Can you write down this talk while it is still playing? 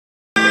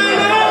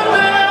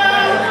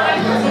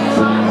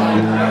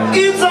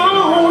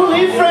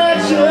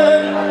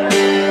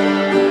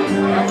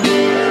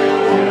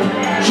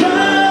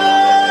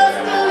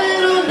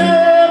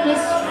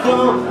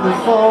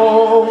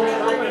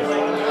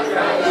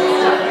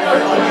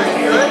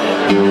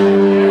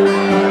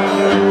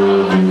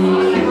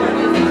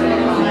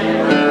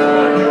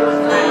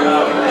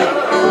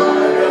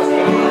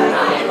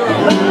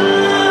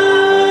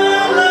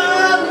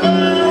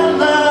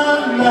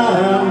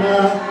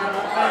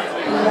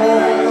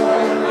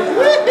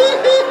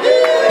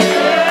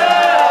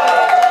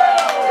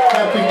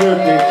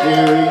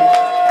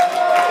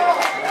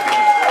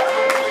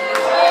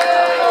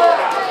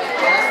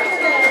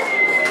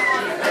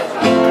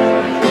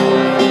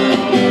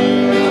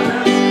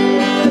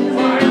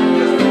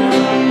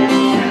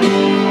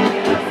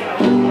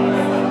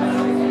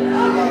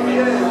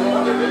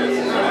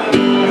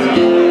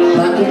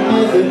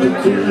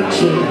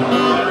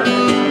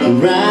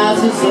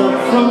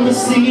to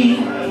see.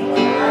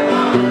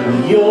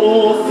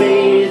 Your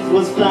faith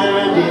was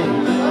blinded,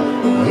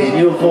 and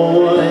your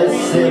voice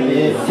set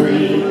me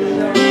free.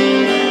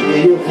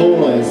 And your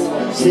voice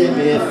set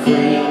me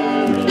free.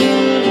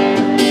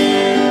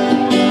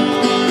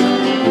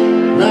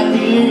 Like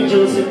the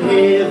angels in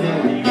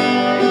heaven,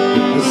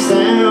 the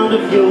sound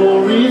of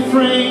your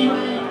refrain,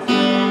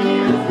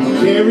 it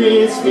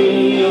carries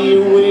me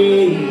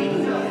away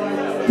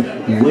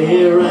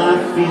where I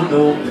feel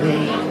no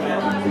pain.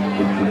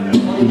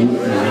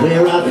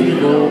 Where I feel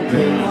no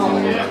pain.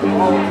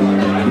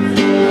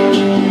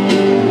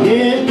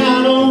 Yeah,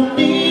 I don't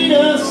need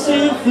a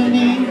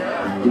symphony,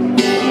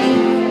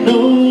 no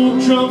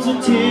drums or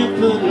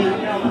timpani.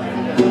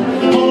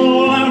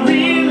 All I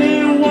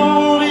really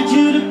wanted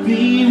you to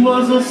be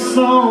was a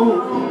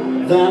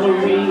song,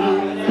 Valerie.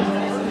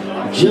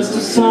 Just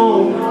a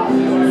song,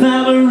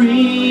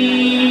 Valerie.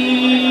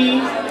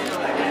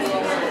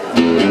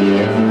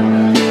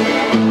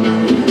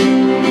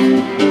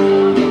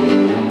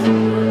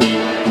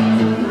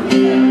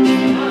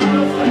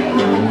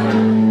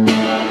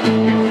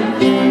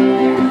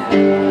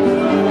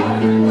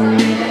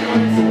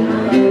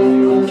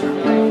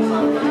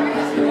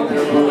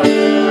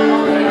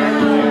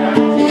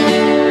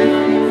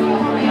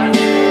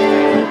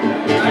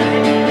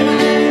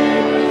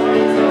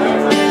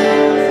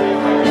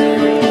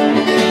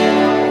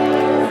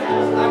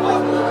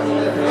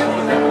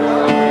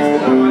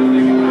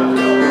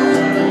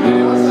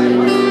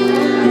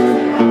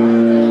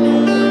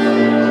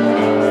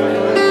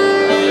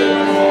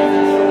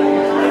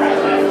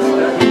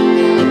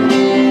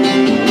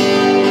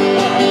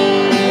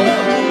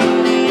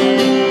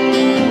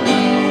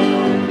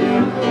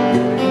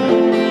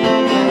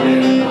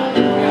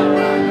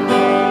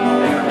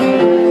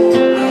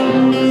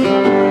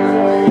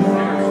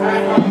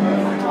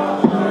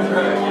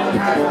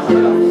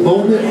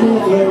 Moment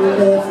never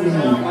left me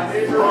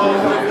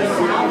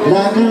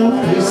like a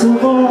piece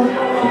of art.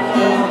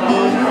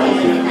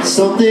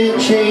 Something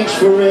changed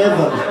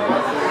forever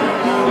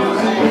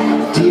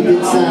deep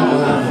inside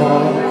my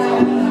heart.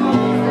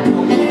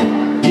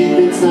 Deep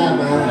inside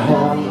my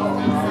heart.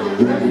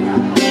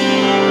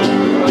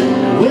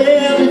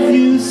 Well, if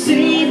you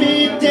see me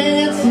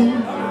dancing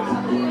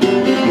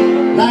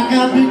like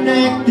I've been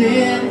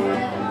acting,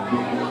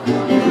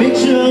 make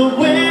sure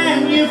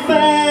when you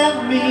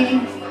find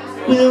me,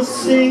 we'll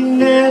sing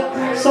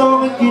that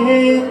song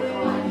again.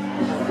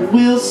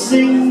 We'll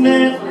sing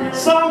that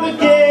song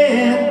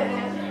again.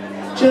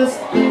 Just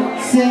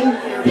sing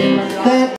that